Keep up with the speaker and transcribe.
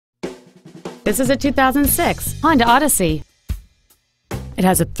This is a 2006 Honda Odyssey. It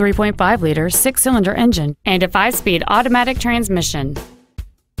has a 3.5-liter six-cylinder engine and a 5-speed automatic transmission.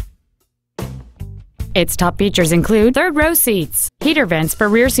 Its top features include third-row seats, heater vents for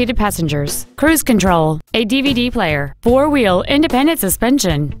rear-seated passengers, cruise control, a DVD player, 4-wheel independent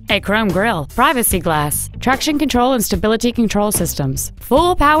suspension, a chrome grille, privacy glass, traction control and stability control systems,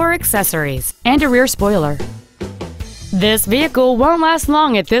 full power accessories, and a rear spoiler. This vehicle won't last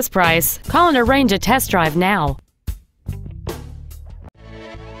long at this price. Call and arrange a test drive now.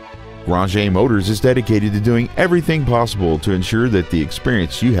 Granger Motors is dedicated to doing everything possible to ensure that the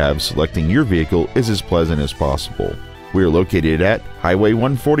experience you have selecting your vehicle is as pleasant as possible. We are located at Highway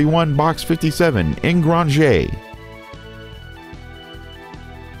 141, Box 57 in Granger.